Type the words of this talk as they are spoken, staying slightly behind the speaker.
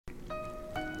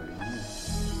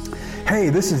Hey,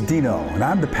 this is Dino, and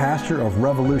I'm the pastor of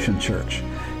Revolution Church.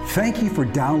 Thank you for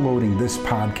downloading this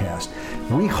podcast.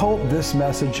 We hope this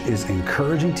message is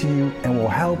encouraging to you and will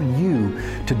help you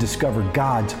to discover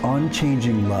God's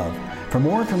unchanging love. For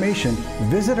more information,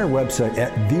 visit our website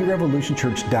at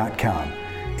therevolutionchurch.com.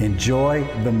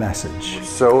 Enjoy the message.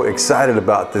 So excited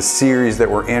about this series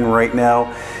that we're in right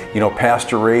now. You know,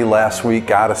 Pastor Ray last week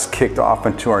got us kicked off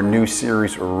into our new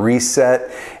series,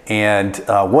 Reset. And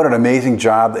what an amazing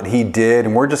job that he did.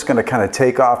 And we're just going to kind of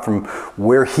take off from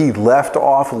where he left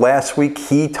off last week.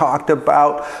 He talked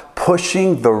about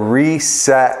pushing the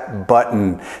reset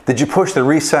button. Did you push the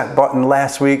reset button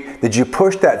last week? Did you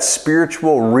push that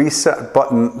spiritual reset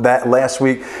button that last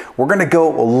week? We're going to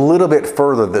go a little bit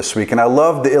further this week. And I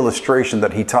love the illustration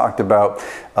that he talked about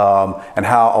and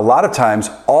how a lot of times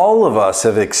all of us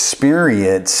have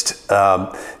experienced,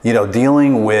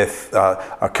 dealing with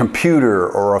a computer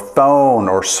or a phone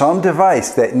or some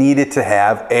device that needed to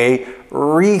have a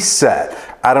reset.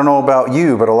 I don't know about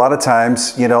you, but a lot of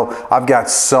times, I've got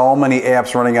so many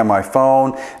apps running on my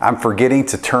phone, I'm forgetting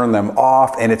to turn them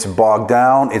off and it's bogged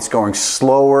down, it's going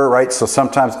slower, right? So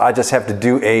sometimes I just have to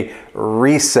do a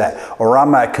reset. Or on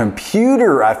my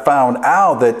computer, I found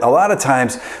out that a lot of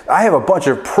times I have a bunch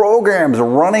of programs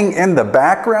running in the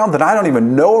background that I don't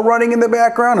even know are running in the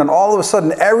background, and all of a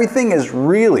sudden everything is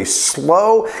really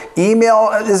slow. Email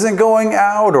isn't going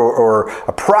out, or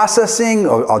a processing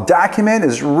a document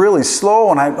is really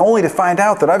slow, and I'm only to find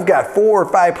out that I've got 4 or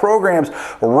 5 programs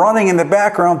running in the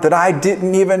background that I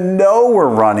didn't even know were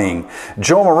running.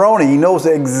 Joe Maroney, he knows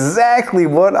exactly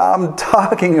what I'm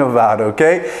talking about,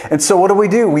 okay? And so what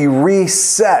do? We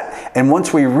reset. And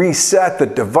once we reset the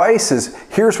devices,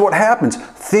 here's what happens.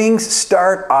 Things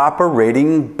start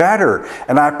operating better.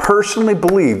 And I personally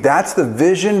believe that's the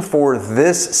vision for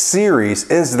this series,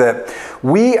 is that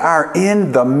we are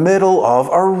in the middle of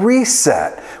a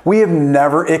reset. We have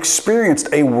never experienced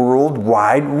a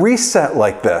worldwide reset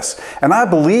like this. And I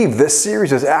believe this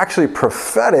series is actually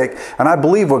prophetic, and I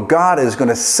believe what God is going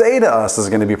to say to us is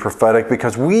going to be prophetic,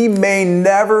 because we may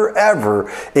never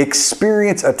ever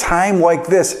experience a time like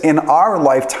this in our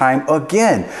lifetime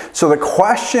again. So the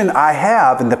question I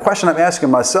have, and the question I'm asking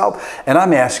myself, and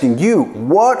I'm asking you,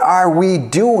 what are we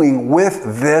doing with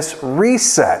this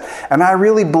reset? And I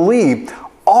really believe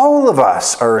all of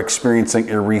us are experiencing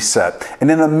a reset. And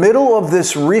in the middle of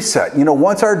this reset,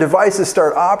 once our devices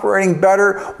start operating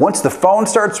better, once the phone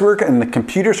starts working and the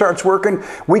computer starts working,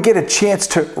 we get a chance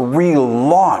to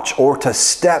relaunch or to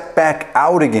step back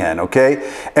out again,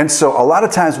 okay? And so a lot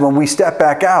of times when we step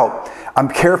back out, I'm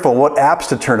careful what apps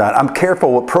to turn on. I'm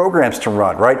careful what programs to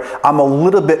run, right? I'm a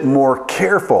little bit more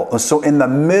careful. And so in the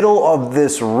middle of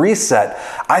this reset,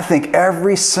 I think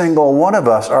every single one of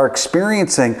us are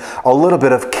experiencing a little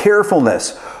bit of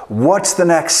carefulness. What's the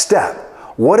next step?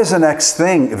 What is the next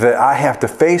thing that I have to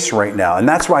face right now? And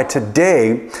that's why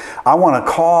today I want to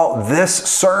call this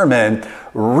sermon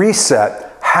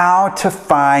Reset: How to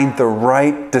Find the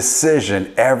Right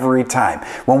Decision Every Time.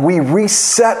 When we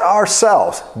reset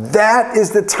ourselves, that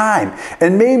is the time,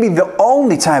 and maybe the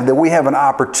only time, that we have an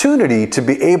opportunity to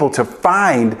be able to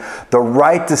find the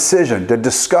right decision, to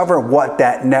discover what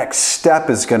that next step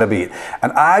is going to be.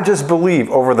 And I just believe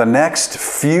over the next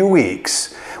few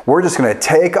weeks, we're just going to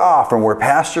take off from where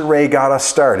Pastor Ray got us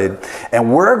started,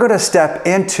 and we're going to step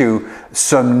into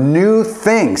some new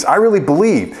things. I really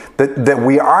believe that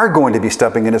we are going to be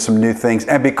stepping into some new things,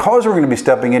 and because we're going to be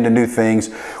stepping into new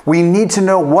things, we need to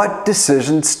know what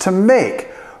decisions to make.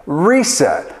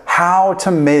 Reset. How to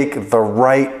make the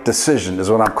right decision is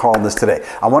what I'm calling this today.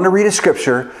 I want to read a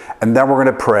scripture, and then we're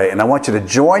going to pray. And I want you to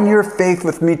join your faith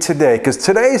with me today, because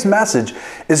today's message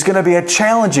is going to be a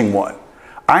challenging one.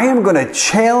 I am going to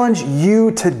challenge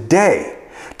you today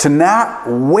to not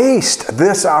waste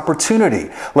this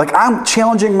opportunity. Like I'm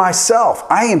challenging myself.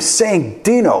 I am saying,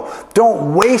 Dino,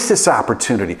 don't waste this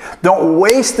opportunity. Don't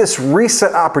waste this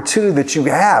reset opportunity that you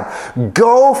have.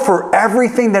 Go for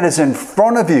everything that is in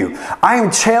front of you. I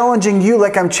am challenging you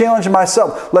like I'm challenging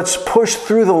myself. Let's push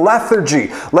through the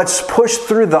lethargy. Let's push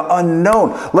through the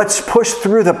unknown. Let's push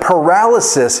through the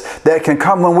paralysis that can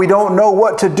come when we don't know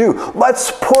what to do. Let's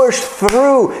push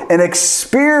through and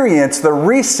experience the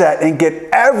reset and get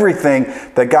everything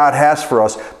that God has for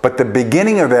us. But the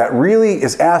beginning of that really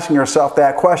is asking yourself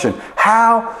that question.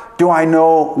 How do I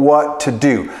know what to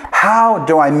do? How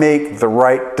do I make the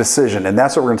right decision? And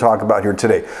that's what we're going to talk about here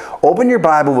today. Open your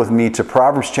Bible with me to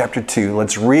Proverbs chapter 2.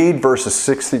 Let's read verses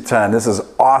 6 through 10. This is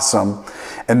awesome.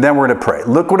 And then we're going to pray.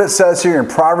 Look what it says here in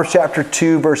Proverbs chapter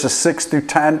 2, verses 6 through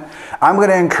 10. I'm going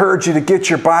to encourage you to get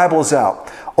your Bibles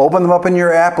out. Open them up in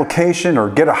your application or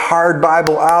get a hard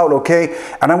Bible out, okay?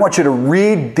 And I want you to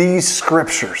read these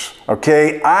scriptures,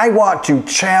 okay? I want to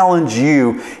challenge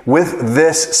you with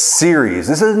this series.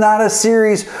 This is not a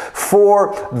series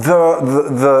for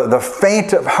the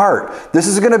faint of heart. This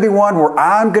is going to be one where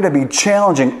I'm going to be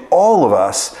challenging all of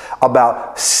us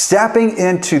about stepping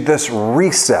into this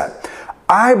reset.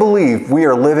 I believe we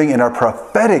are living in a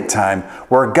prophetic time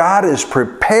where God is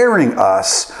preparing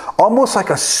us almost like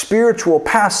a spiritual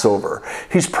Passover.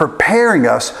 He's preparing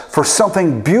us for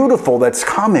something beautiful that's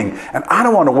coming. And I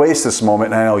don't want to waste this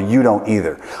moment, and I know you don't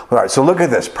either. All right, so look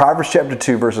at this. Proverbs chapter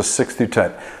 2, verses 6 through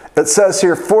 10. It says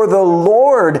here, "For the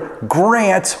Lord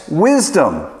grants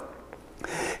wisdom.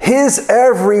 His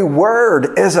every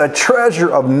word is a treasure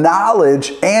of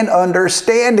knowledge and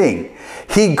understanding.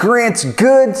 He grants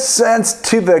good sense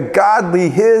to the godly,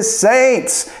 his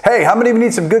saints." Hey, how many of you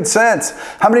need some good sense?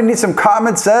 How many need some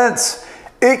common sense?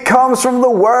 It comes from the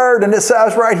Word, and it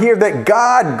says right here that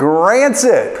God grants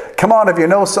it. Come on, if you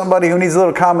know somebody who needs a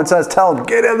little common sense, tell them,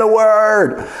 get in the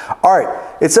Word. All right,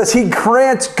 it says He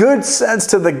grants good sense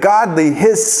to the godly,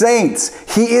 His saints.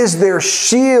 He is their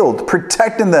shield,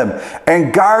 protecting them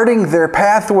and guarding their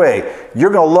pathway.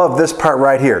 You're going to love this part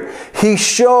right here. He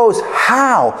shows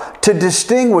how to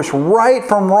distinguish right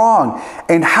from wrong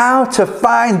and how to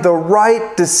find the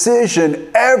right decision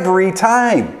every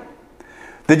time.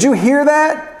 Did you hear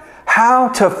that? How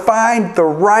to find the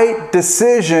right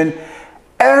decision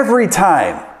every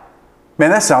time. Man,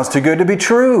 that sounds too good to be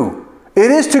true.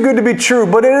 It is too good to be true,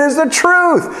 but it is the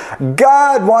truth.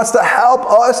 God wants to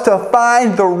help us to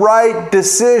find the right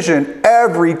decision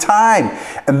every time.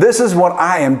 And this is what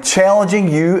I am challenging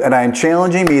you, and I am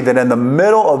challenging me, that in the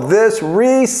middle of this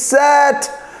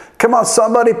reset, come on,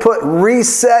 somebody put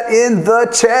reset in the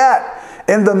chat.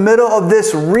 In the middle of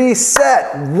this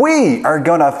reset, we are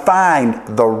going to find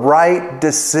the right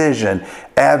decision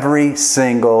every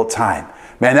single time.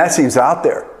 Man, that seems out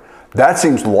there. That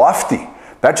seems lofty.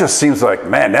 That just seems like,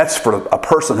 man, that's for a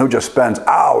person who just spends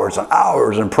hours and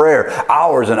hours in prayer,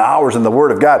 hours and hours in the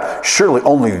Word of God. Surely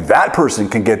only that person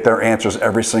can get their answers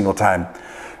every single time.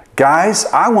 Guys,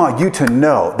 I want you to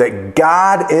know that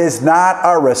God is not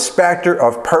a respecter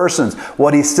of persons.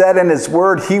 What He said in His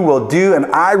Word, He will do. And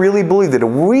I really believe that if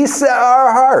we set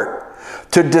our heart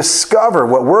to discover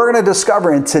what we're going to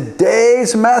discover in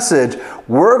today's message,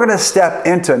 we're going to step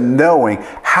into knowing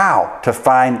how to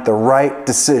find the right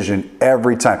decision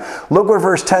every time. Look what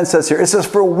verse 10 says here. It says,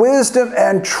 "For wisdom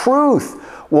and truth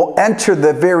will enter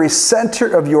the very center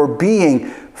of your being,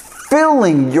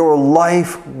 filling your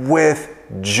life with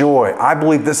joy." I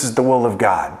believe this is the will of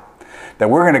God, that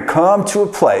we're going to come to a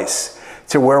place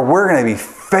to where we're going to be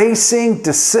facing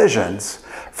decisions,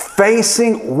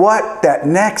 facing what that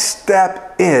next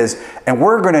step is, and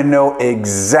we're going to know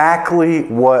exactly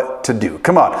what to do.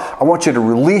 Come on, I want you to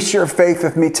release your faith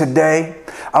with me today.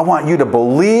 I want you to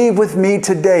believe with me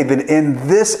today that in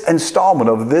this installment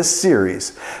of this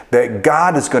series, that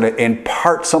God is going to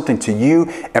impart something to you,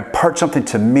 impart something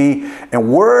to me, and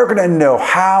we're going to know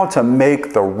how to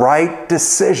make the right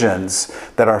decisions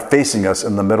that are facing us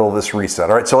in the middle of this reset.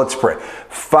 All right, so let's pray.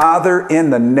 Father, in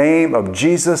the name of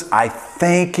Jesus, I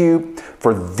thank you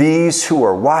for these who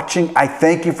are watching. I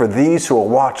thank you for these who will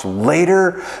watch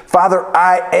later. Father,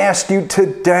 I ask you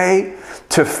today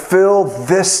to fill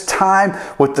this time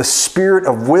with the spirit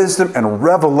of wisdom and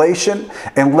revelation,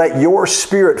 and let your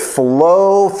spirit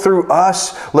flow through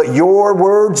us. Let your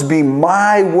words be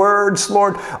my words,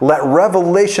 Lord. Let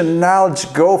revelation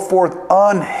knowledge go forth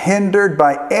unhindered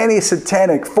by any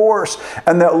satanic force,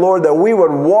 and that, Lord, that we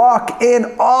would walk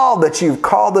in all that you've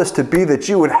called us to be, that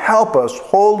you would help us,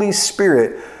 Holy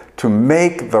Spirit, to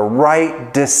make the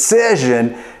right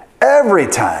decision every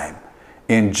time.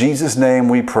 In Jesus' name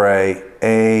we pray.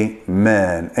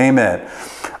 Amen. Amen.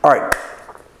 All right.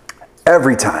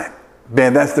 Every time.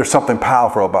 Man, there's something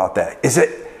powerful about that. Is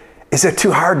it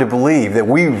too hard to believe that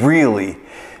we really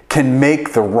can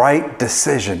make the right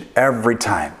decision every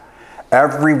time?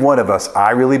 Every one of us,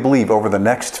 I really believe, over the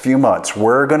next few months,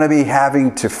 we're going to be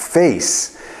having to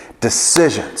face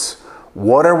decisions.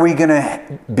 What are we going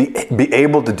to be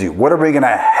able to do? What are we going to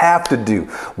have to do?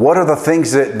 What are the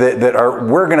things that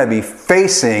we're going to be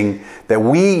facing that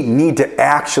we need to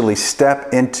actually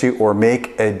step into or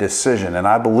make a decision? And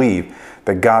I believe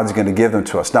that God's going to give them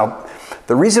to us. Now,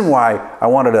 the reason why I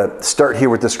wanted to start here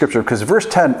with the scripture, because verse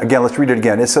 10, again, let's read it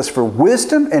again. It says, "For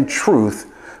wisdom and truth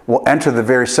will enter the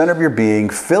very center of your being,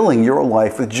 filling your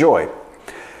life with joy."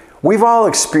 We've all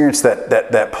experienced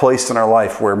that place in our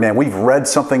life where, man, we've read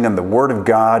something in the Word of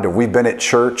God, or we've been at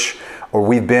church, or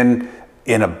we've been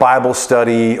in a Bible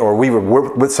study, or we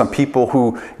were with some people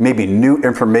who maybe knew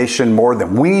information more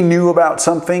than we knew about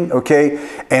something,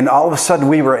 okay? And all of a sudden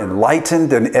we were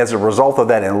enlightened, and as a result of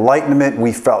that enlightenment,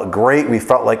 we felt great. We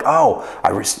felt like, oh,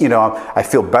 I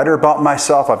feel better about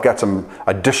myself. I've got some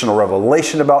additional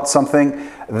revelation about something.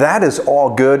 That is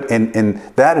all good, and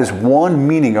that is one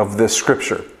meaning of this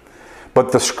scripture.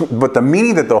 But the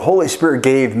meaning that the Holy Spirit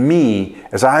gave me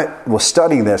as I was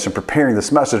studying this and preparing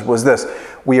this message was this: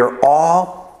 we are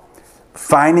all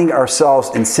finding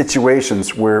ourselves in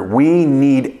situations where we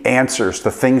need answers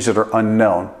to things that are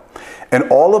unknown. And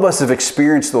all of us have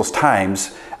experienced those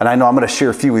times, and I know I'm going to share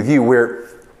a few with you,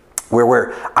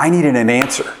 where I needed an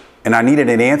answer. And I needed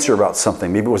an answer about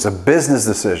something. Maybe it was a business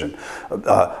decision,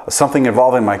 something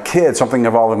involving my kids, something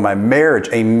involving my marriage,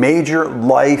 a major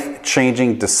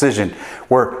life-changing decision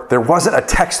where there wasn't a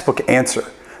textbook answer.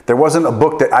 There wasn't a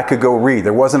book that I could go read.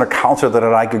 There wasn't a counselor that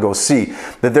I could go see.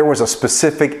 That there was a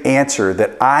specific answer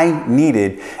that I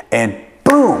needed, and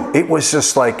boom, it was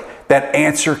just like that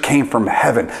answer came from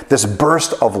heaven. This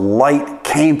burst of light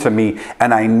came to me,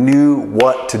 and I knew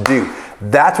what to do.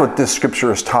 That's what this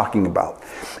scripture is talking about.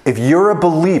 If you're a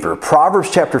believer, Proverbs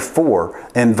chapter 4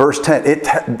 and verse 10,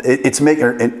 it's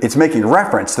making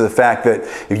reference to the fact that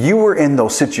if you were in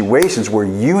those situations where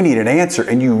you need an answer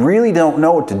and you really don't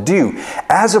know what to do,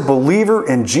 as a believer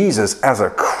in Jesus, as a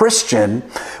Christian,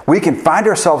 we can find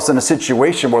ourselves in a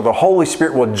situation where the Holy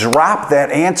Spirit will drop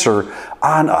that answer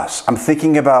on us. I'm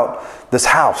thinking about this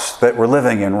house that we're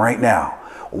living in right now.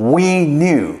 We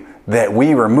knew that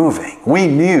we were moving. We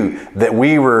knew that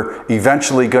we were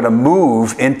eventually going to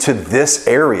move into this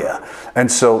area. And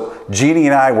so Jeannie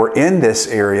and I were in this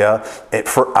area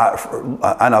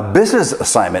on a business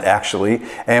assignment, actually,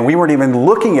 and we weren't even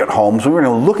looking at homes. We weren't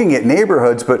even looking at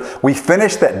neighborhoods, but we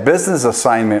finished that business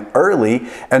assignment early,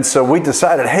 and so we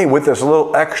decided, hey, with this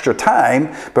little extra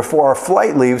time before our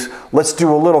flight leaves, let's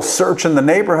do a little search in the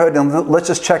neighborhood and let's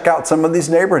just check out some of these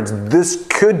neighborhoods. This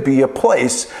could be a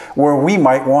place where we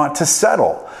might want to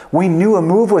settle. We knew a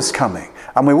move was coming.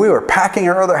 I mean, we were packing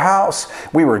our other house.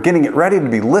 We were getting it ready to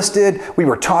be listed. We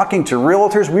were talking to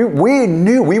realtors. We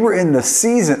knew we were in the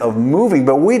season of moving,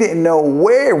 but we didn't know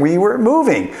where we were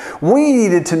moving. We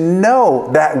needed to know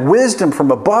that wisdom from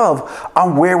above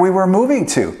on where we were moving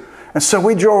to. And so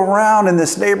we drove around in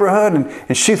this neighborhood,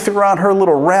 and she threw on her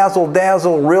little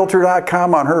razzle-dazzle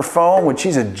realtor.com on her phone, which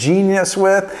she's a genius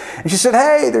with. And she said,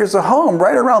 hey, there's a home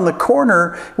right around the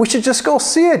corner. We should just go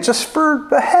see it just for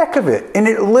the heck of it. And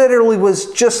it literally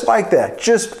was just like that,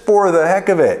 just for the heck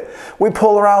of it. We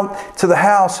pulled around to the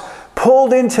house,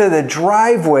 pulled into the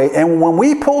driveway, and when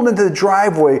we pulled into the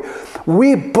driveway,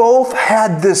 we both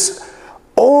had this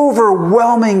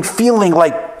overwhelming feeling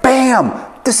like,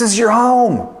 bam, this is your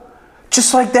home.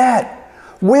 Just like that.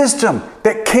 Wisdom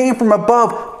that came from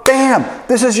above. Bam,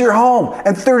 this is your home.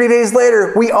 And 30 days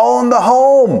later, we own the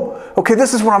home. Okay,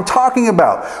 this is what I'm talking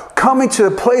about. Coming to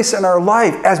a place in our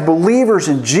life as believers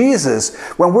in Jesus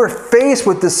when we're faced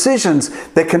with decisions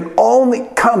that can only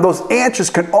come, those answers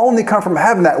can only come from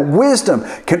heaven. That wisdom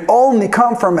can only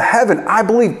come from heaven. I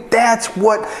believe that's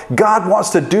what God wants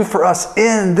to do for us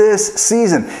in this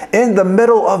season, in the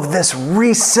middle of this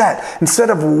reset. Instead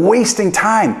of wasting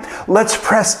time, let's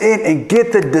press in and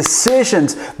get the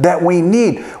decisions that we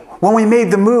need. When we made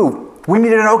the move, we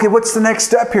needed to know, okay, what's the next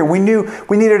step here? We knew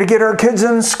we needed to get our kids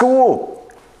in school.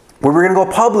 Were we going to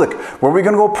go public? Were we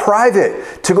going to go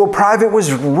private? To go private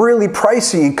was really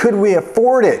pricey, and could we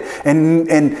afford it? And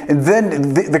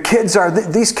then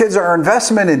these kids are our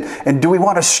investment, and do we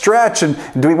want to stretch? And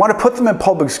do we want to put them in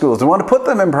public schools? Do we want to put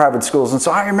them in private schools? And so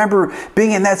I remember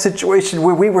being in that situation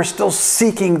where we were still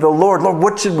seeking the Lord. Lord,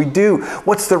 what should we do?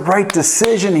 What's the right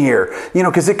decision here? You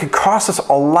know, because it could cost us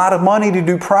a lot of money to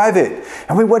do private.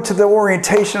 And we went to the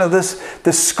orientation of this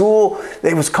school.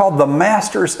 It was called the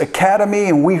Masters Academy,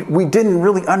 and we didn't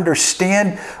really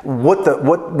understand what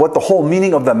the whole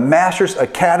meaning of the Masters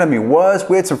Academy was.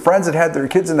 We had some friends that had their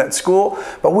kids in that school,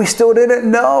 but we still didn't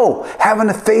know. Having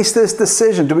to face this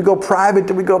decision. Do we go private?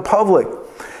 Do we go public?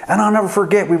 And I'll never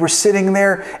forget, we were sitting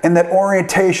there in that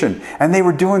orientation, and they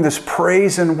were doing this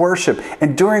praise and worship.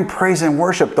 And during praise and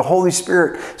worship, the Holy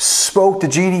Spirit spoke to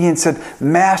Jeannie and said,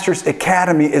 Masters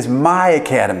Academy is my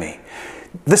academy.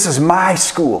 This is my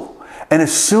school. And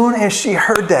as soon as she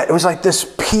heard that, it was like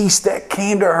this peace that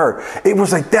came to her. It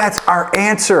was like, that's our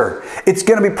answer. It's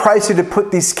going to be pricey to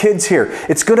put these kids here.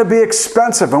 It's going to be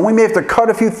expensive. And we may have to cut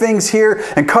a few things here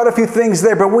and cut a few things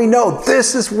there. But we know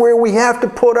this is where we have to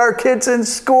put our kids in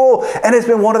school. And it's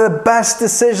been one of the best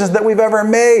decisions that we've ever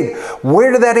made.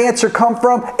 Where did that answer come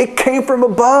from? It came from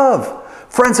above.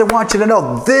 Friends, I want you to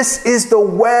know this is the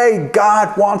way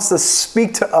God wants to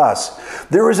speak to us.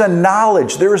 There is a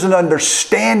knowledge, there is an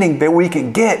understanding that we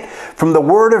can get from the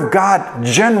Word of God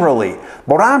generally.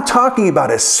 What I'm talking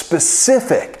about is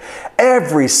specific.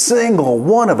 Every single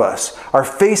one of us are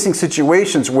facing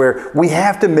situations where we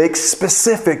have to make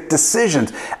specific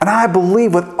decisions. And I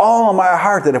believe with all of my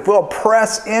heart that if we'll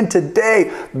press in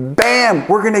today, bam,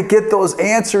 we're going to get those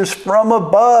answers from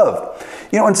above.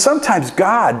 And sometimes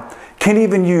God can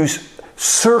even use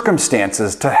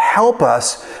circumstances to help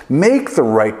us make the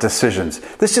right decisions.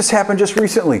 This just happened just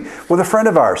recently with a friend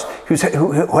of ours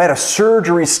who had a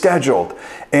surgery scheduled.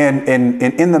 And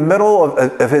in the middle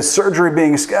of his surgery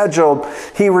being scheduled,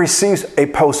 he receives a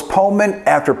postponement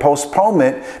after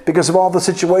postponement because of all the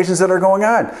situations that are going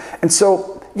on. And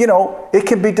so, it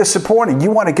can be disappointing. You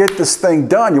want to get this thing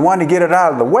done. You want to get it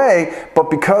out of the way,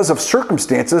 but because of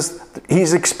circumstances,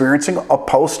 he's experiencing a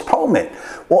postponement.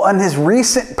 Well, on his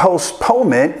recent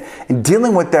postponement and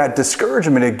dealing with that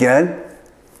discouragement again,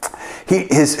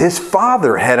 his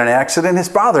father had an accident. His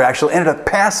father actually ended up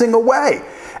passing away.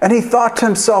 And he thought to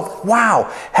himself,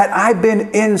 wow, had I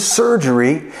been in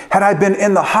surgery, had I been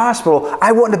in the hospital,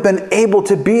 I wouldn't have been able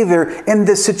to be there in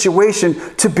this situation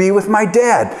to be with my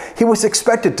dad. He was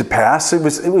expected to pass. It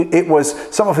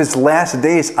was some of his last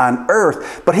days on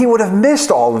earth, but he would have missed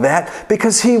all of that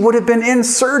because he would have been in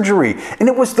surgery. And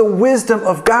it was the wisdom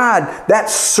of God.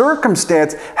 That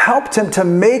circumstance helped him to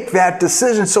make that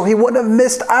decision so he wouldn't have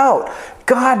missed out.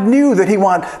 God knew that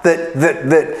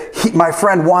my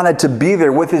friend wanted to be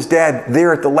there with his dad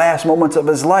there at the last moments of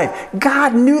his life.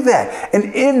 God knew that.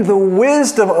 And in the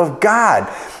wisdom of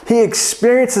God, he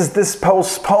experiences this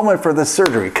postponement for the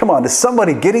surgery. Come on, is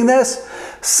somebody getting this?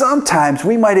 Sometimes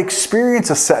we might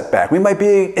experience a setback. We might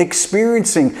be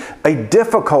experiencing a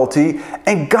difficulty,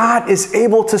 and God is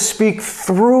able to speak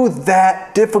through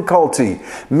that difficulty.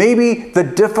 Maybe the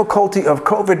difficulty of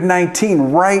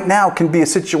COVID-19 right now can be a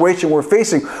situation we're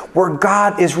facing where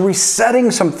God is resetting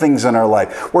some things in our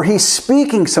life, where He's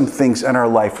speaking some things in our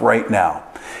life right now.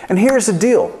 And here's the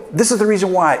deal. This is the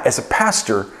reason why, as a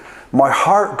pastor, my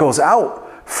heart goes out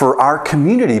for our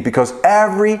community, because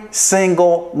every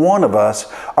single one of us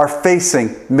are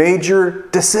facing major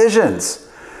decisions.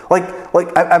 Like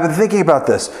I've been thinking about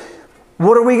this.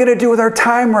 What are we going to do with our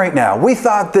time right now? We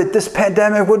thought that this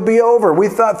pandemic would be over. We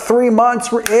thought 3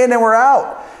 months we're in and we're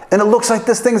out. And it looks like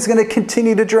this thing is going to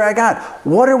continue to drag on.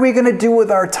 What are we going to do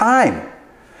with our time?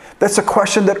 That's a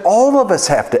question that all of us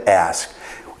have to ask.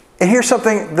 And here's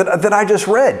something that I just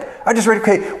read.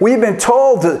 Okay, we've been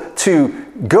told to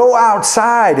go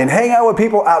outside and hang out with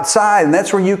people outside, and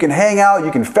that's where you can hang out,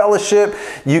 you can fellowship,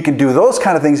 you can do those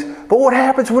kind of things. But what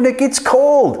happens when it gets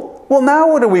cold? Well,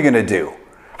 now what are we going to do?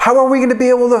 How are we going to be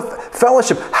able to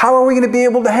fellowship? How are we going to be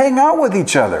able to hang out with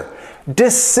each other?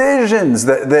 Decisions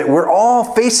that we're all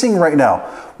facing right now.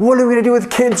 What are we going to do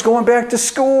with kids going back to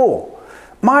school?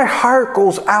 My heart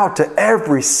goes out to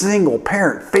every single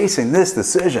parent facing this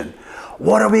decision.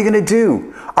 What are we going to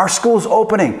do? Our school's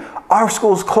opening. Our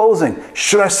school's closing.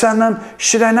 Should I send them?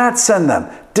 Should I not send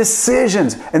them?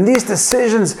 Decisions. And these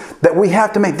decisions that we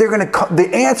have to make, the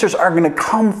answers are going to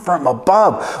come from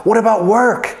above. What about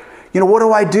work? What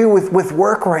do I do with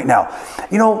work right now?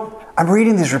 I'm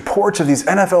reading these reports of these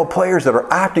NFL players that are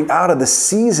opting out of the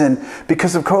season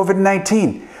because of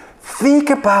COVID-19.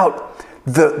 Think about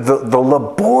the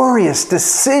laborious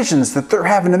decisions that they're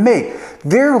having to make.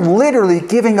 They're literally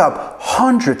giving up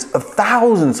hundreds of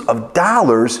thousands of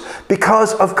dollars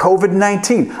because of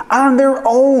COVID-19 on their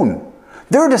own.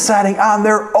 They're deciding on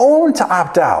their own to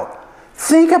opt out.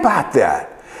 Think about that.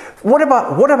 What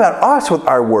about us with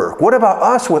our work? What about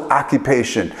us with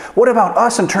occupation? What about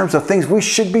us in terms of things we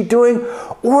should be doing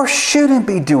or shouldn't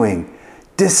be doing?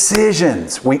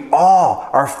 Decisions. We all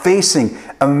are facing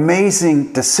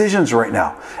amazing decisions right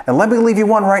now. And let me leave you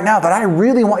one right now that I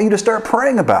really want you to start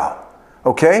praying about.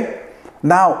 Okay?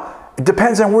 Now, it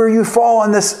depends on where you fall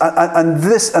on the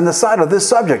side of this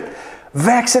subject.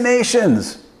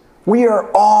 Vaccinations. We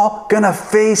are all going to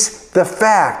face the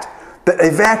fact that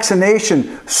a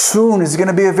vaccination soon is going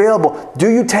to be available. Do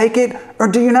you take it or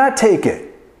do you not take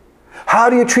it?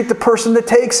 How do you treat the person that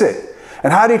takes it?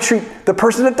 And how do you treat the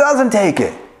person that doesn't take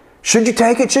it? Should you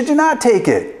take it? Should you not take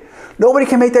it? Nobody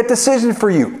can make that decision for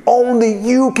you. Only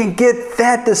you can get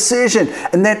that decision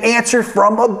and that answer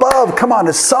from above. Come on,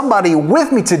 is somebody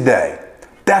with me today?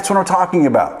 That's what I'm talking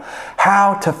about.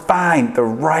 How to find the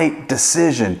right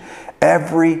decision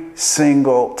every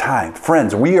single time.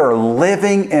 Friends, we are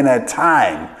living in a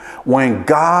time when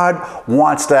God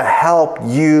wants to help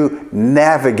you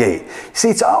navigate.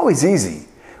 See, it's always easy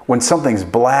when something's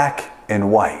black and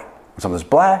white. When something's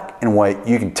black and white,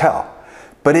 you can tell.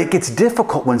 But it gets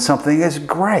difficult when something is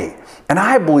gray. And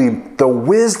I believe the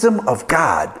wisdom of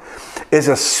God is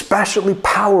especially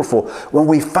powerful when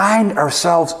we find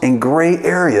ourselves in gray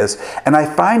areas. And I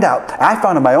found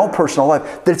in my own personal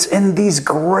life that it's in these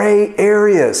gray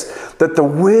areas that the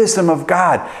wisdom of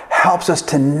God helps us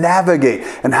to navigate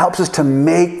and helps us to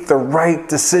make the right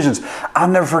decisions. I'll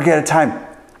never forget a time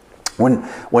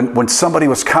when somebody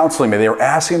was counseling me. They were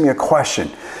asking me a question.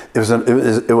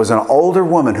 It was an older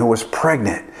woman who was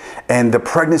pregnant, and the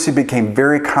pregnancy became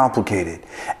very complicated.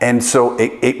 And so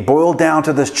it boiled down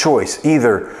to this choice: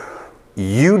 either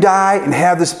you die and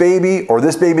have this baby, or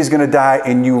this baby's going to die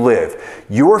and you live.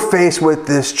 You're faced with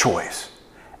this choice.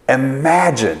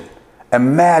 Imagine a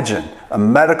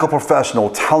medical professional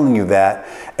telling you that,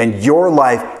 and your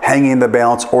life hanging in the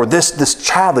balance, or this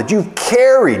child that you've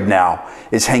carried now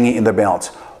is hanging in the balance.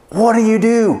 What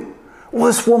do? Well,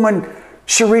 this woman,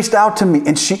 she reached out to me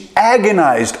and she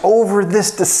agonized over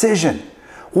this decision.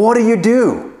 What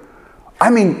do? I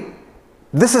mean,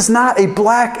 this is not a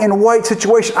black and white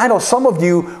situation. I know some of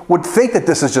you would think that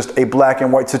this is just a black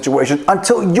and white situation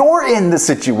until you're in the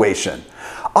situation.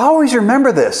 Always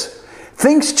remember this.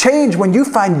 Things change when you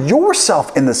find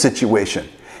yourself in the situation.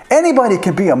 Anybody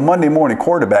can be a Monday morning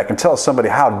quarterback and tell somebody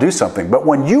how to do something. But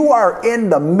when you are in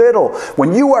the middle,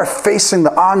 when you are facing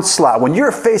the onslaught, when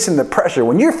you're facing the pressure,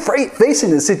 when you're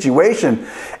facing the situation,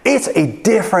 it's a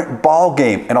different ball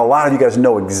game. And a lot of you guys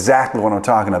know exactly what I'm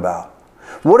talking about.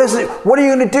 What is it? What are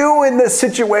you going to do in this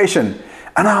situation?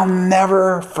 And I'll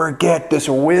never forget this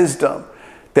wisdom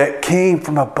that came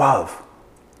from above.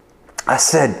 I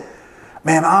said,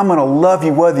 man, I'm going to love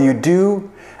you whether you do,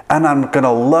 and I'm going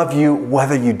to love you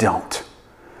whether you don't.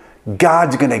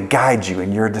 God's going to guide you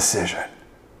in your decision.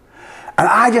 And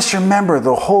I just remember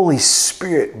the Holy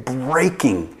Spirit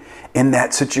breaking in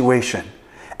that situation.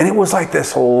 And it was like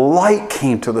this light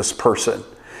came to this person.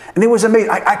 And it was amazing.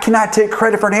 I cannot take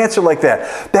credit for an answer like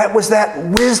that. That was that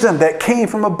wisdom that came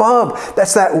from above.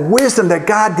 That's that wisdom that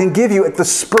God can give you at the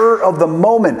spur of the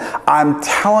moment. I'm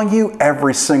telling you,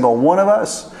 every single one of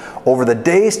us, over the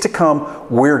days to come,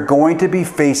 we're going to be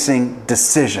facing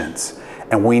decisions.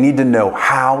 And we need to know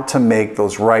how to make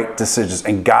those right decisions.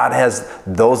 And God has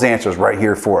those answers right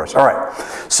here for us. All right,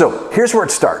 so here's where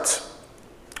it starts.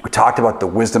 We talked about the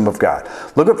wisdom of God.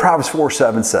 Look what Proverbs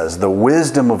 4:7 says, the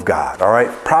wisdom of God. All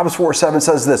right, Proverbs 4:7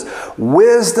 says this: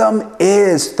 wisdom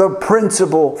is the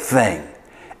principal thing.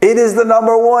 It is the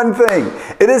number one thing.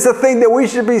 It is the thing that we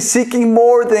should be seeking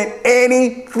more than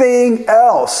anything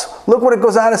else. Look what it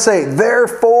goes on to say.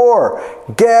 Therefore,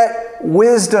 get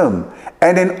wisdom,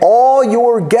 and in all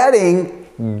you're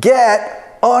getting,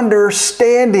 get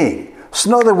understanding. So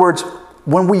in other words,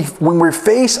 when we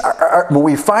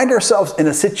find ourselves in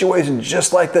a situation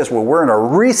just like this, where we're in a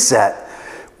reset,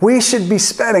 we should be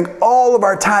spending all of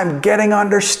our time getting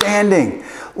understanding.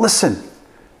 Listen,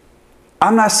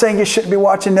 I'm not saying you shouldn't be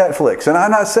watching Netflix, and I'm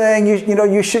not saying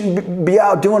you shouldn't be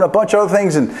out doing a bunch of other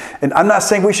things, and I'm not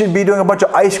saying we should be doing a bunch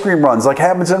of ice cream runs like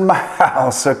happens in my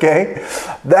house, okay?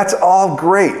 That's all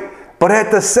great. But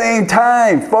at the same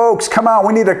time, folks, come on,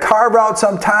 we need to carve out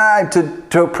some time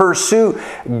to pursue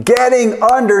getting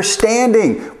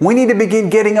understanding. We need to begin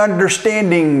getting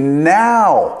understanding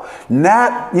now.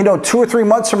 Not, 2 or 3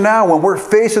 months from now when we're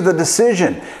faced with a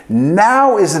decision.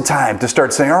 Now is the time to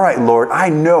start saying, all right, Lord, I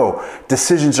know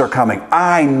decisions are coming.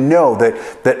 I know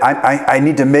that I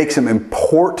need to make some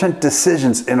important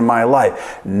decisions in my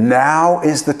life. Now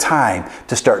is the time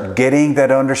to start getting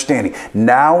that understanding.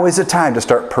 Now is the time to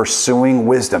start pursuing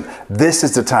wisdom. This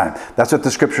is the time. That's what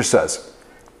the scripture says.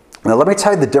 Now let me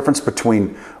tell you the difference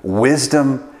between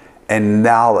wisdom and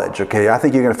knowledge, okay? I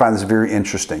think you're going to find this very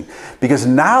interesting, because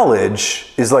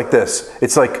knowledge is like this.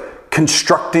 It's like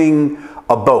constructing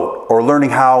a boat or learning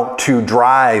how to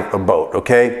drive a boat,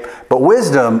 okay? But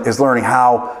wisdom is learning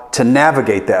how to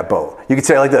navigate that boat. You could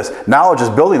say it like this: knowledge is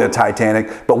building the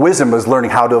Titanic, but wisdom is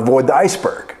learning how to avoid the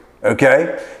iceberg,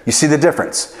 okay? You see the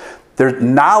difference?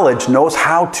 Knowledge knows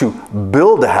how to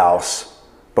build a house,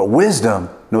 but wisdom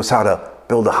knows how to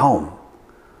build a home,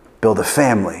 build a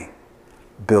family,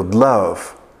 build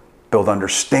love, build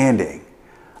understanding.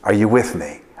 Are you with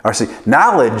me? Or see,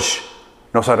 knowledge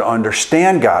knows how to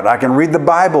understand God. I can read the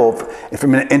Bible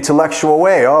from an intellectual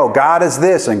way. Oh, God is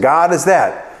this and God is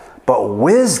that. But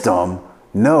wisdom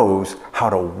knows how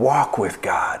to walk with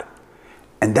God.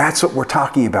 And that's what we're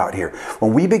talking about here.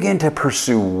 When we begin to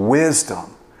pursue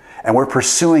wisdom, and we're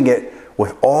pursuing it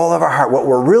with all of our heart, what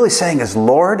we're really saying is,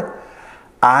 Lord,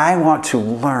 I want to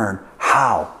learn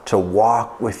how to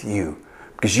walk with you.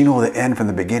 Because you know the end from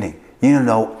the beginning. You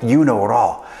know it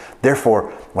all.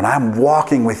 Therefore, when I'm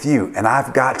walking with you and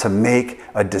I've got to make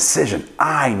a decision,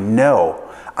 I know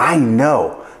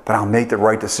that I'll make the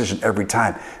right decision every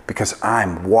time because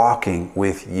I'm walking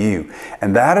with you.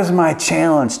 And that is my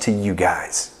challenge to you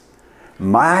guys.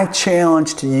 My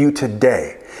challenge to you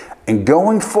today and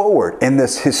going forward in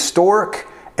this historic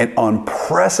and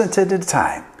unprecedented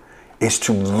time is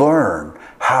to learn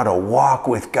how to walk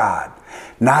with God,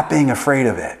 not being afraid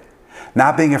of it,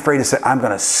 not being afraid to say, I'm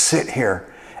going to sit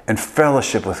here and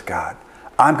fellowship with God.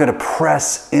 I'm going to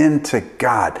press into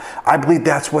God. I believe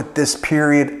that's what this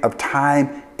period of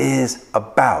time is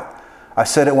about. I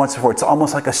said it once before. It's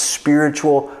almost like a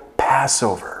spiritual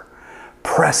Passover.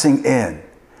 Pressing in,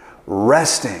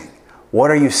 resting.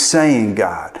 What are you saying,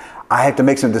 God? I have to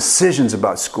make some decisions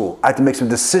about school. I have to make some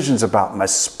decisions about my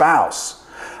spouse.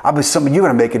 I believe some of you are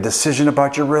going to make a decision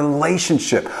about your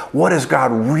relationship. What is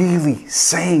God really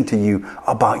saying to you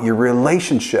about your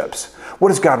relationships?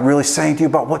 What is God really saying to you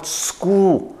about what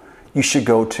school you should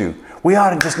go to? We ought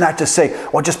to just not just say,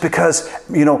 well, just because,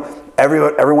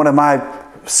 every one of my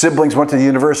siblings went to the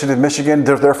University of Michigan,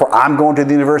 therefore I'm going to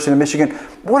the University of Michigan.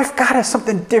 What if God has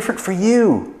something different for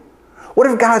you? What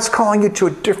if God's calling you to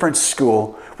a different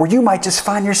school where you might just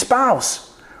find your spouse,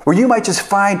 where you might just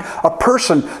find a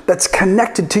person that's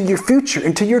connected to your future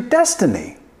and to your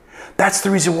destiny? That's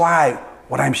the reason why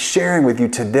what I'm sharing with you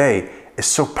today is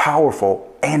so powerful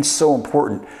and so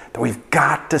important, that we've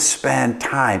got to spend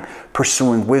time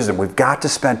pursuing wisdom. We've got to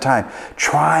spend time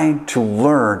trying to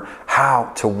learn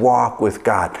how to walk with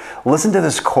God. Listen to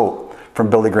this quote from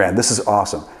Billy Graham. This is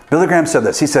awesome. Billy Graham said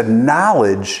this. He said,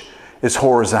 knowledge is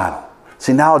horizontal.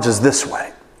 See, knowledge is this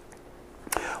way.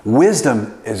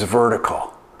 Wisdom is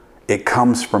vertical. It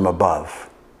comes from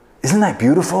above. Isn't that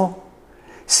beautiful?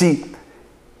 See,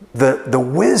 the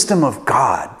wisdom of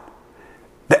God,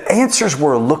 the answers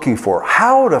we're looking for,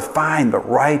 how to find the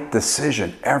right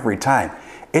decision every time,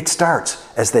 it starts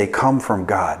as they come from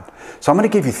God. So I'm going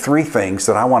to give you 3 things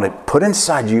that I want to put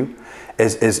inside you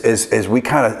as we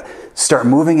kind of start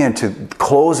moving into the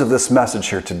close of this message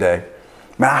here today.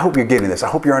 Man, I hope you're getting this. I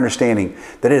hope you're understanding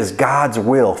that it is God's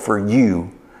will for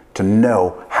you to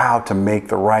know how to make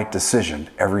the right decision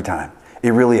every time.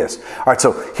 It really is. All right,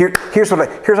 so here's what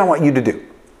I want you to do.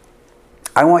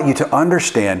 I want you to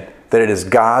understand that it is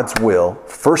God's will,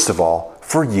 first of all,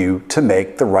 for you to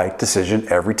make the right decision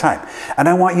every time. And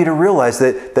I want you to realize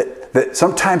that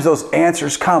sometimes those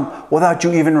answers come without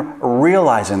you even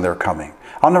realizing they're coming.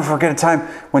 I'll never forget a time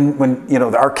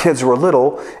when our kids were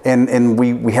little and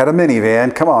we had a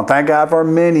minivan. Come on, thank God for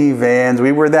minivans.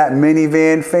 We were that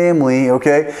minivan family,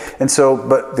 okay? And so,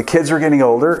 but the kids were getting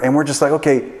older and we're just like,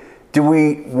 okay, do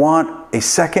we want a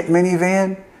second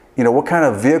minivan? What kind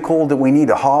of vehicle do we need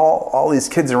to haul all these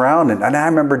kids around? And I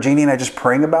remember Jeannie and I just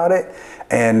praying about it.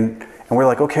 And we're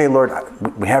like, okay, Lord,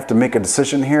 we have to make a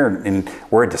decision here. And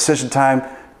we're at decision time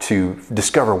to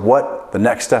discover what the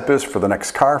next step is for the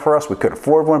next car for us. We could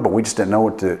afford one, but we just didn't know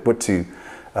what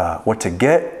to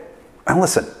get. And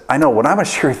listen, I know what I'm going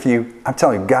to share with you, I'm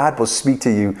telling you, God will speak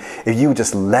to you if you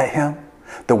just let Him.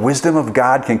 The wisdom of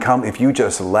God can come if you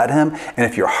just let Him. And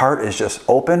if your heart is just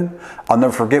open. I'll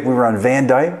never forget, we were on Van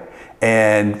Dyke.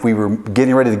 And we were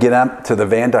getting ready to get on to the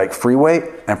Van Dyke Freeway.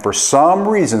 And for some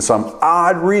reason, some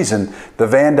odd reason, the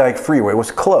Van Dyke Freeway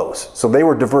was closed. So they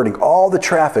were diverting all the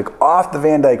traffic off the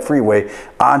Van Dyke Freeway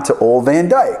onto Old Van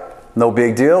Dyke. No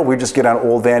big deal. We just get on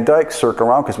Old Van Dyke, circle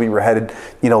around, because we were headed,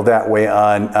 that way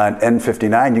on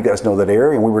N59. You guys know that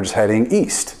area. And we were just heading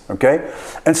east, okay?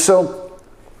 And so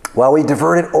while we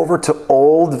diverted over to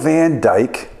Old Van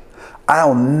Dyke,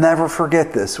 I'll never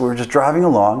forget this. We were just driving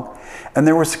along, and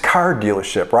there was a car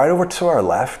dealership right over to our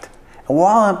left. And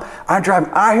while I'm driving,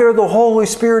 I hear the Holy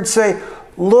Spirit say,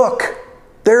 look,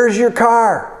 there's your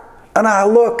car. And I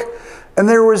look, and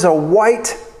there was a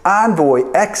white Envoy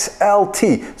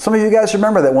XLT. Some of you guys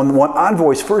remember that when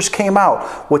Envoys first came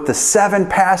out with the 7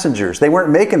 passengers. They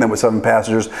weren't making them with 7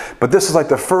 passengers, but this is like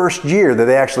the first year that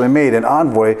they actually made an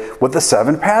Envoy with the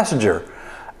 7 passenger.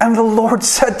 And the Lord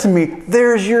said to me,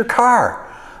 there's your car.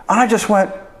 And I just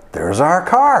went, there's our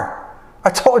car. I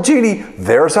told Jeannie,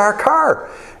 there's our car.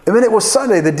 And then it was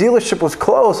Sunday, the dealership was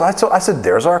closed. I said,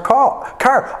 there's our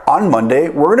car. On Monday,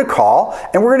 we're going to call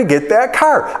and we're going to get that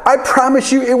car. I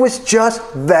promise you, it was just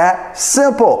that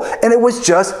simple. And it was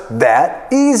just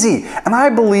that easy. And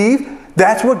I believe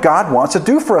that's what God wants to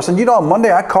do for us. And on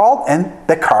Monday I called and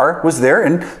the car was there.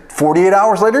 And 48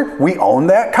 hours later, we own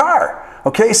that car.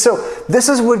 Okay, so this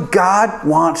is what God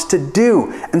wants to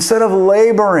do. Instead of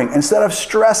laboring, instead of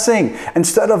stressing,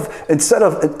 instead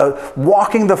of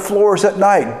walking the floors at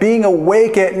night, being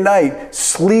awake at night,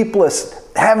 sleepless,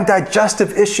 having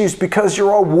digestive issues because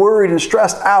you're all worried and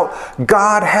stressed out,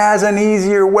 God has an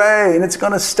easier way. And it's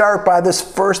going to start by this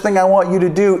first thing I want you to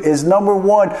do is, number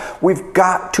one, we've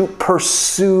got to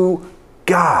pursue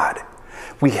God.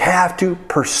 We have to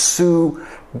pursue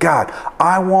God.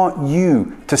 I want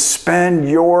you to spend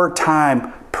your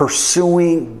time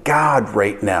pursuing God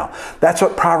right now. That's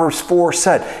what Proverbs 4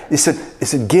 said. It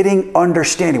said getting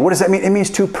understanding. What does that mean? It means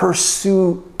to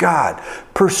pursue God.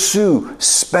 Pursue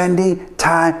spending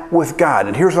time with God.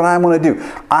 And here's what I want to do.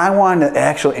 I want to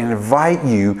actually invite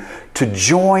you to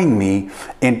join me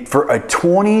for a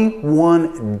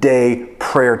 21-day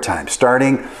prayer time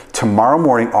starting tomorrow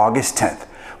morning, August 10th.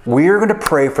 We are going to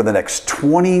pray for the next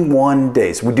 21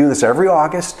 days. We do this every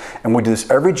August and we do this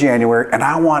every January. And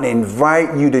I want to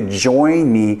invite you to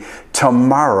join me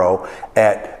tomorrow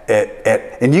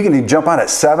and you can jump on at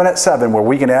 7 where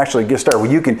we can actually get started.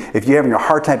 Where you can, if you're having a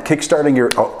hard time kickstarting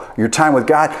your time with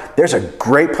God, there's a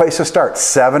great place to start.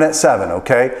 7,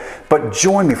 okay? But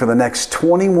join me for the next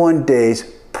 21 days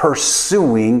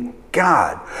pursuing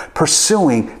God,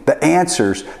 pursuing the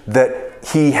answers that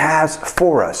He has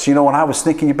for us. You know, when I was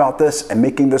thinking about this and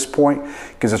making this point,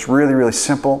 because it's really, really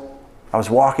simple, I was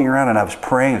walking around and I was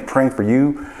praying for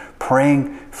you,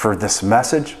 praying for this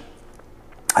message.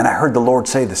 And I heard the Lord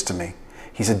say this to me.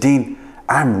 He said, Dean,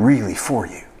 I'm really for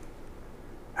you.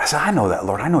 I said, I know that,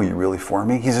 Lord. I know you're really for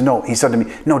me. He said, no. He said to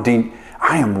me, no, Dean,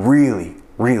 I am really,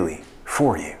 really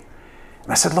for you.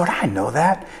 And I said, Lord, I know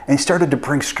that. And He started to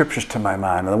bring scriptures to my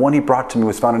mind. And the one He brought to me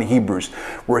was found in Hebrews,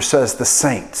 where it says the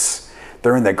saints,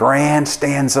 they're in the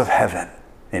grandstands of heaven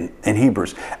in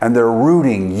Hebrews, and they're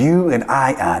rooting you and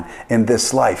I on in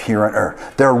this life here on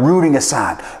earth. They're rooting us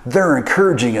on. They're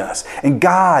encouraging us. And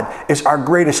God is our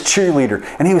greatest cheerleader.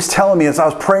 And He was telling me as I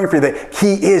was praying for you that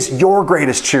He is your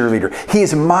greatest cheerleader. He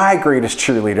is my greatest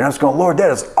cheerleader. And I was going, Lord,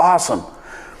 that is awesome.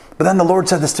 But then the Lord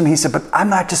said this to me. He said, but I'm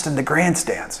not just in the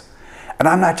grandstands. And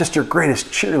I'm not just your greatest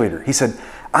cheerleader. He said,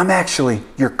 I'm actually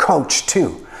your coach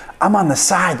too. I'm on the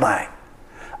sideline.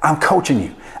 I'm coaching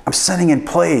you. I'm sending in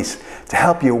plays to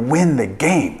help you win the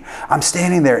game. I'm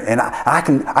standing there and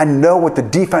I know what the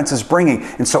defense is bringing.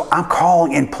 And so I'm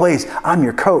calling in plays. I'm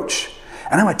your coach.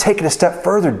 And I'm going to take it a step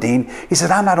further, Dean. He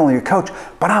said, I'm not only your coach,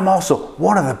 but I'm also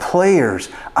one of the players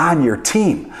on your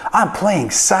team. I'm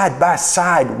playing side by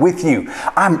side with you.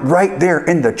 I'm right there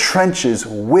in the trenches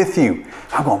with you.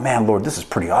 I'm going, man, Lord, this is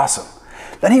pretty awesome.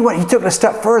 Then he took it a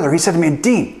step further. He said to me,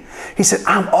 Dean, he said,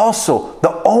 I'm also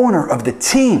the owner of the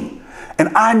team.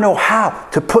 And I know how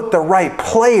to put the right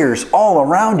players all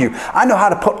around you. I know how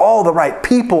to put all the right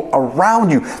people around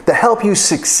you to help you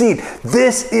succeed.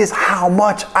 This is how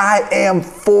much I am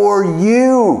for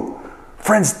you.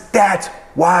 Friends, that's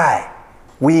why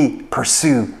we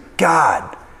pursue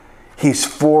God. He's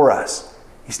for us.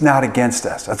 He's not against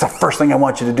us. That's the first thing I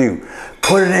want you to do.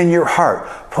 Put it in your heart.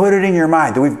 Put it in your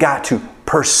mind that we've got to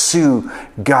pursue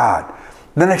God.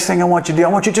 The next thing I want you to do, I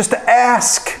want you just to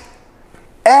ask.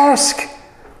 Ask.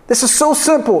 This is so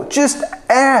simple. Just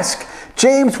ask.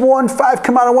 James 1:5,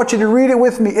 come on, I want you to read it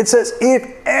with me. It says,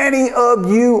 if any of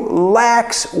you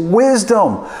lacks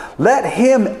wisdom, let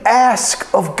him ask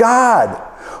of God,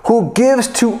 who gives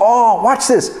to all, watch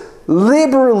this,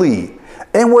 liberally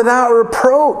and without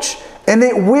reproach, and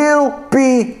it will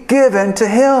be given to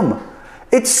him.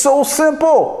 It's so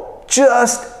simple.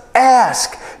 Just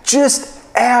ask. Just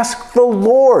ask the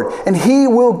Lord and He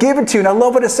will give it to you. And I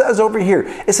love what it says over here.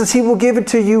 It says He will give it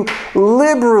to you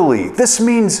liberally. This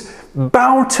means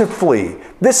bountifully.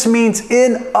 This means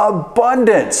in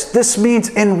abundance. This means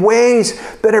in ways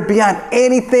that are beyond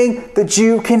anything that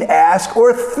you can ask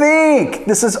or think.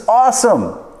 This is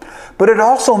awesome. But it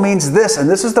also means this, and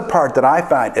this is the part that I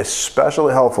find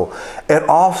especially helpful. It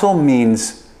also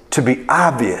means to be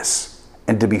obvious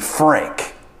and to be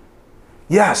frank.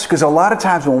 Yes, because a lot of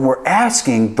times when we're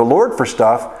asking the Lord for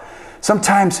stuff,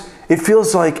 sometimes it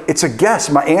feels like it's a guess.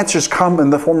 My answers come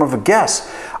in the form of a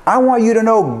guess. I want you to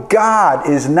know God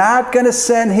is not going to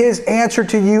send His answer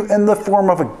to you in the form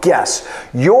of a guess.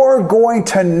 You're going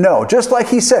to know. Just like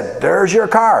He said, there's your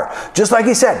car. Just like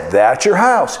He said, that's your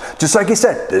house. Just like He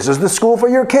said, this is the school for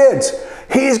your kids.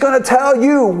 He's going to tell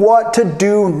you what to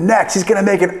do next. He's going to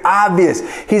make it obvious.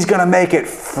 He's going to make it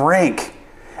frank.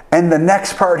 And the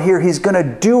next part here, He's going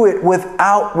to do it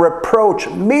without reproach,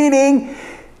 meaning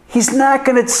He's not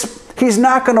going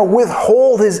to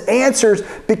withhold His answers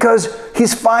because He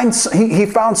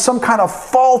found some kind of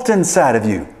fault inside of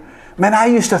you. Man, I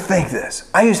used to think this.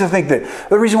 I used to think that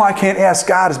the reason why I can't ask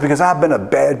God is because I've been a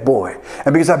bad boy.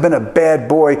 And because I've been a bad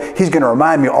boy, He's going to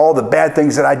remind me of all the bad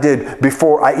things that I did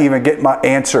before I even get my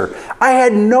answer. I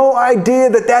had no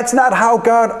idea that that's not how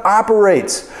God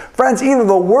operates. Friends, either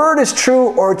the word is true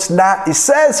or it's not. He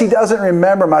says He doesn't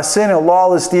remember my sin and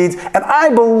lawless deeds, and I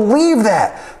believe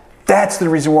that. That's the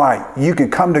reason why you can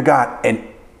come to God and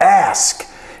ask,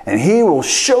 and He will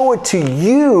show it to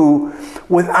you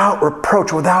without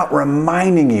reproach, without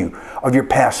reminding you of your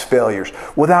past failures,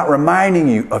 without reminding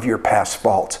you of your past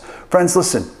faults. Friends,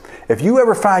 listen, if you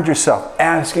ever find yourself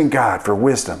asking God for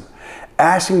wisdom,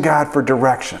 asking God for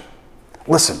direction,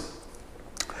 listen,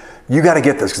 you got to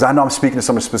get this, because I know I'm speaking to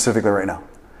someone specifically right now.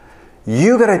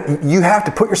 You have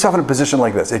to put yourself in a position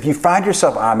like this. If you find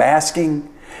yourself, I'm asking,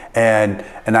 and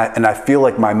I feel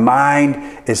like my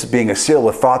mind is being assailed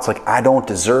with thoughts like, I don't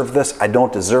deserve this, I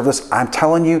don't deserve this. I'm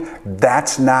telling you,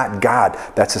 that's not God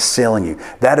that's assailing you.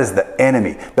 That is the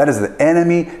enemy. That is the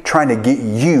enemy trying to get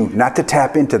you not to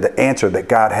tap into the answer that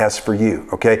God has for you,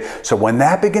 okay? So when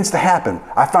that begins to happen,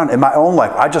 I found in my own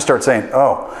life, I just start saying,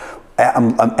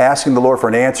 I'm asking the Lord for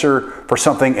an answer for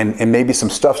something, and maybe some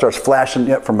stuff starts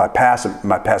flashing from my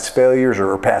past failures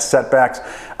or past setbacks.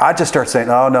 I just start saying,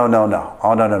 oh,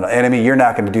 no. Enemy, you're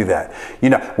not going to do that. You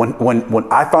know,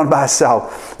 when I found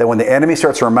myself that when the enemy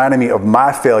starts reminding me of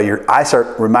my failure, I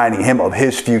start reminding him of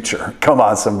his future. Come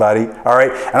on, somebody. All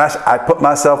right. And I put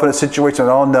myself in a situation,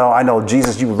 oh, no, I know,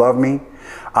 Jesus, you love me.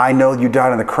 I know you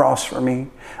died on the cross for me.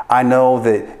 I know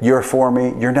that you're for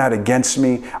me. You're not against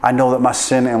me. I know that my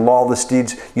sin and lawless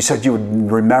deeds, you said you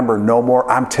would remember no more.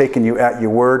 I'm taking you at your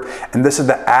word. And this is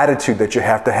the attitude that you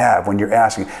have to have when you're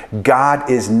asking. God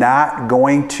is not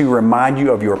going to remind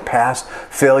you of your past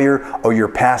failure or your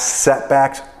past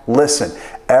setbacks. Listen,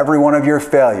 every one of your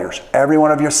failures, every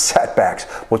one of your setbacks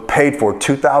was paid for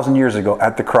 2,000 years ago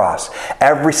at the cross.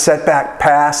 Every setback,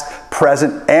 past,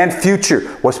 present, and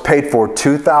future was paid for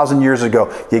 2,000 years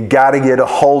ago. You got to get a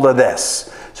hold of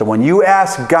this. So when you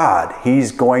ask God,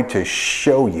 He's going to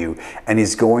show you, and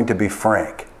He's going to be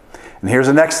frank. And here's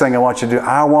the next thing I want you to do.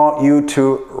 I want you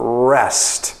to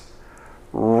rest.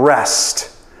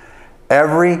 Rest.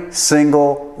 Every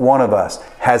single one of us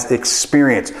has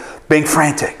experienced being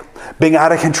frantic, being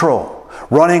out of control,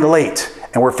 running late,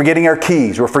 and we're forgetting our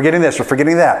keys, we're forgetting this, we're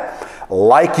forgetting that.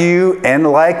 Like you and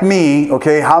like me,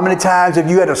 okay, how many times have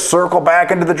you had to circle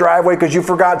back into the driveway because you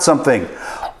forgot something?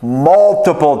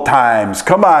 Multiple times.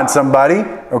 Come on, somebody,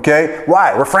 okay?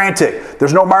 Why? We're frantic.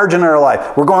 There's no margin in our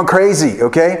life. We're going crazy,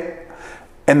 okay?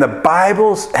 And the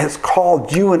Bible has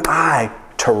called you and I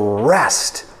to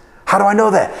rest. How do I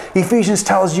know that? Ephesians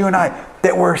tells you and I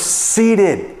that we're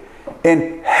seated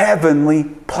in heavenly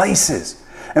places.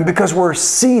 And because we're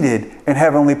seated in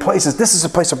heavenly places, this is a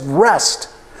place of rest.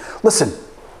 Listen,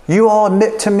 you all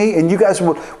admit to me, and you guys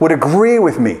would agree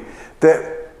with me,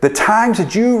 that the times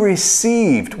that you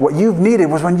received what you've needed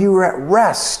was when you were at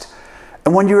rest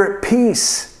and when you were at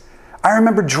peace. I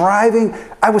remember driving,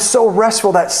 I was so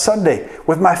restful that Sunday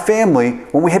with my family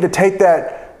when we had to take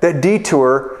that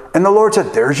detour, and the Lord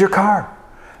said, there's your car.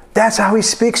 That's how He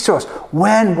speaks to us,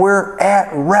 when we're at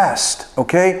rest,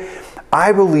 okay?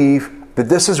 I believe that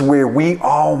this is where we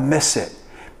all miss it,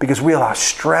 because we allow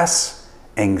stress,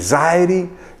 anxiety,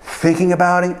 thinking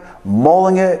about it,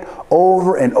 mulling it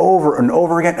over and over and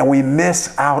over again, and we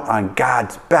miss out on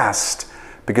God's best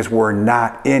because we're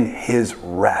not in His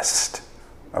rest,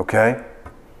 okay?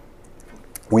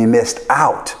 We missed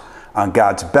out on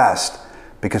God's best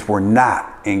because we're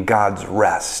not in God's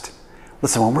rest.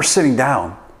 Listen, when we're sitting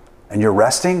down and you're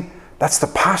resting, that's the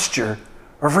posture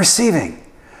of receiving.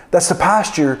 That's the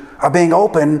posture of being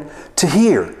open to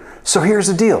hear. So here's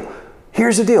the deal.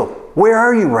 Here's the deal. Where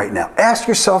are you right now? Ask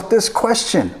yourself this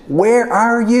question. Where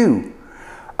are you?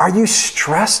 Are you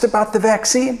stressed about the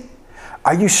vaccine?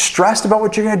 Are you stressed about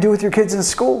what you're going to do with your kids in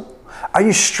school? Are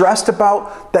you stressed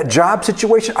about that job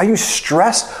situation? Are you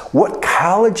stressed what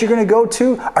college you're going to go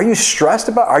to? Are you stressed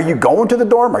about, are you going to the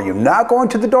dorm? Are you not going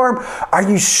to the dorm? Are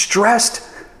you stressed?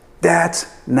 That's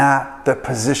not the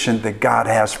position that God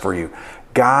has for you.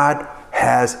 God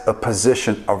has a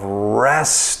position of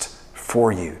rest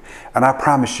for you. And I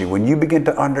promise you, when you begin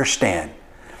to understand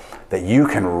that you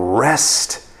can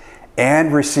rest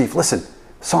and receive. Listen,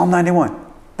 Psalm 91, one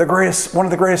of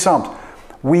the greatest Psalms.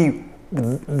 We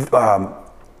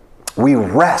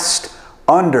rest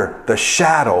under the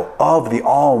shadow of the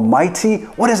Almighty.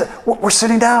 What is it? We're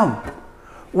sitting down.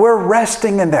 We're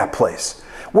resting in that place.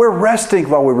 We're resting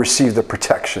while we receive the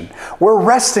protection. We're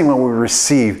resting when we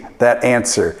receive that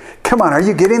answer. Come on, are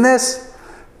you getting this?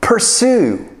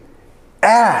 Pursue,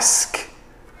 ask,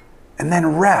 and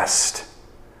then rest.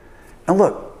 And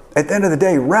look, at the end of the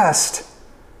day, rest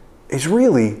is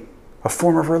really a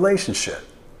form of relationship.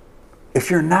 If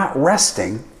you're not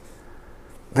resting,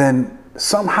 then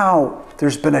somehow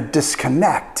there's been a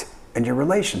disconnect in your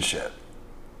relationship.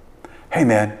 Hey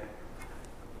man,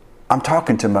 I'm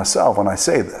talking to myself when I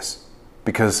say this,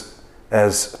 because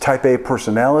as a type A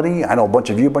personality, I know a bunch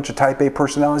of type A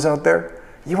personalities out there,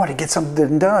 you want to get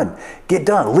something done. Get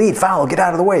done, lead, follow, get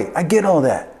out of the way. I get all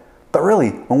that. But really,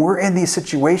 when we're in these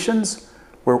situations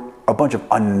where a bunch of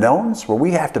unknowns, where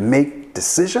we have to make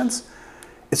decisions,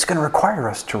 it's going to require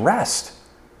us to rest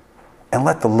and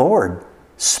let the Lord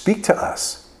speak to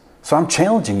us. So I'm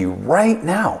challenging you right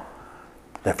now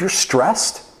that if you're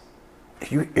stressed,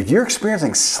 if you're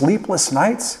experiencing sleepless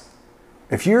nights,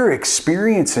 if you're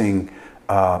experiencing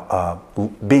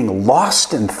being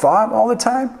lost in thought all the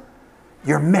time,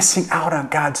 you're missing out on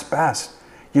God's best.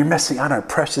 You're missing out on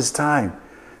precious time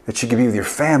that you could be with your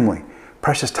family,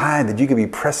 precious time that you could be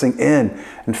pressing in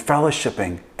and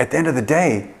fellowshipping. At the end of the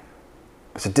day,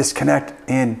 it's a disconnect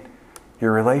in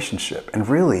your relationship. And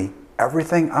really,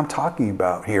 everything I'm talking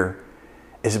about here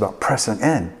is about pressing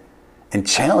in and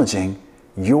challenging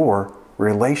your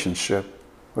relationship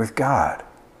with God.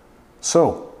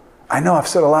 So, I know I've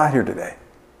said a lot here today,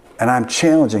 and I'm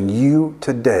challenging you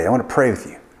today. I want to pray with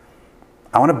you.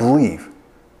 I want to believe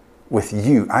with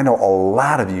you. I know a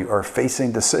lot of you are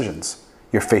facing decisions.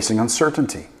 You're facing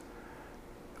uncertainty.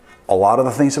 A lot of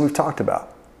the things that we've talked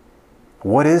about.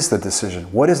 What is the decision?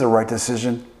 What is the right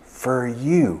decision for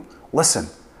you? Listen,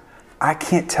 I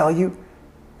can't tell you,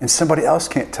 and somebody else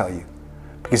can't tell you.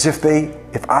 Because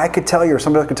if I could tell you or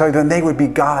somebody else could tell you, then they would be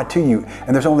God to you.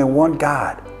 And there's only one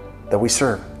God that we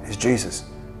serve, is Jesus.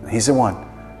 And He's the one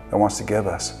that wants to give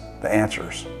us the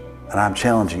answers. And I'm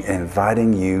challenging and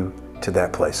inviting you to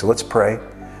that place. So let's pray.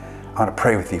 I want to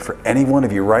pray with you for any one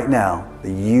of you right now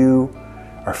that you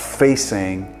are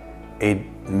facing a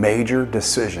major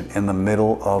decision in the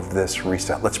middle of this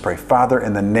reset. Let's pray. Father,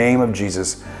 in the name of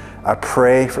Jesus, I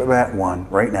pray for that one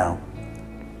right now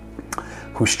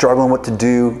who's struggling what to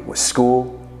do with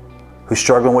school, who's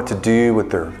struggling what to do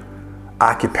with their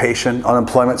occupation.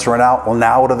 Unemployment's run out. Well,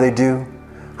 now what do?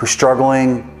 Who's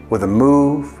struggling with a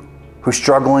move, who's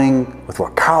struggling with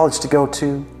what college to go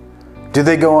to. Do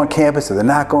they go on campus? Do they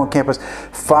not go on campus?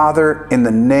 Father, in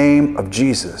the name of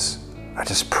Jesus, I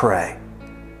just pray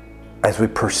as we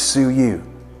pursue you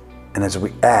and as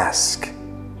we ask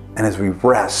and as we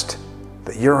rest,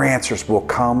 that your answers will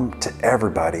come to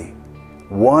everybody,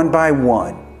 one by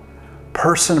one,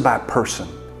 person by person,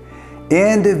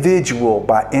 individual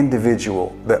by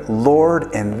individual, that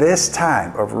Lord, in this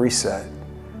time of reset,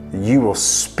 you will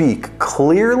speak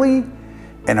clearly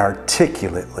and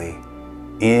articulately.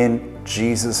 In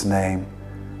Jesus' name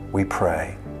we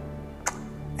pray.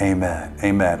 Amen.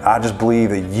 Amen. I just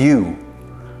believe that you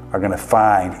are going to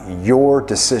find your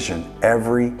decision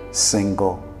every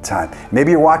single time.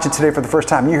 Maybe you're watching today for the first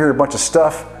time. You heard a bunch of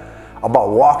stuff about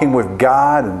walking with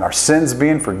God and our sins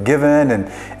being forgiven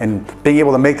and being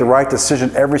able to make the right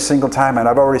decision every single time. And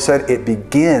I've already said it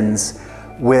begins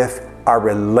with our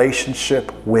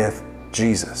relationship with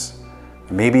Jesus.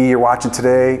 Maybe you're watching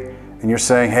today and you're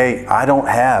saying, hey, I don't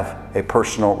have a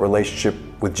personal relationship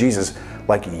with Jesus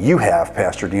like you have,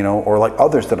 Pastor Dino, or like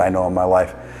others that I know in my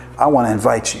life. I want to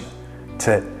invite you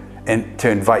to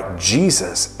invite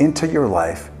Jesus into your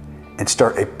life and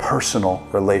start a personal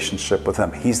relationship with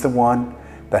Him. He's the one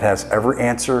that has every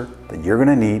answer that you're going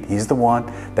to need. He's the one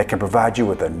that can provide you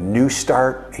with a new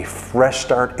start, a fresh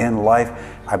start in life.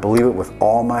 I believe it with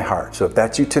all my heart. So if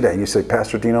that's you today, and you say,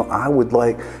 Pastor Dino, I would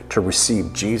like to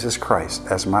receive Jesus Christ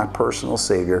as my personal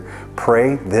Savior,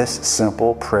 pray this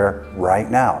simple prayer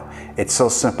right now. It's so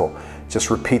simple.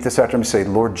 Just repeat this after me. Say,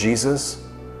 Lord Jesus,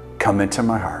 come into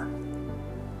my heart.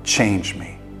 Change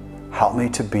me. Help me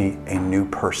to be a new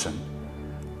person.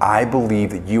 I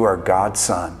believe that you are God's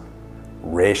Son,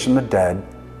 raised from the dead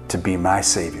to be my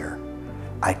Savior.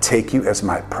 I take you as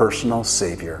my personal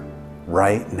Savior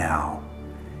right now.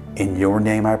 In your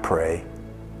name I pray,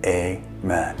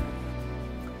 amen.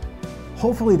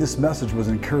 Hopefully this message was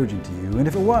encouraging to you, and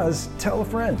if it was, tell a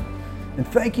friend. And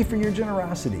thank you for your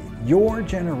generosity. Your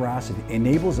generosity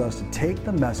enables us to take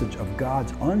the message of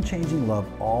God's unchanging love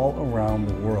all around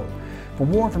the world. For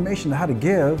more information on how to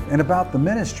give and about the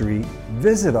ministry,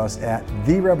 visit us at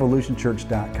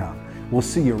therevolutionchurch.com. We'll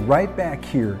see you right back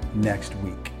here next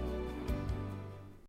week.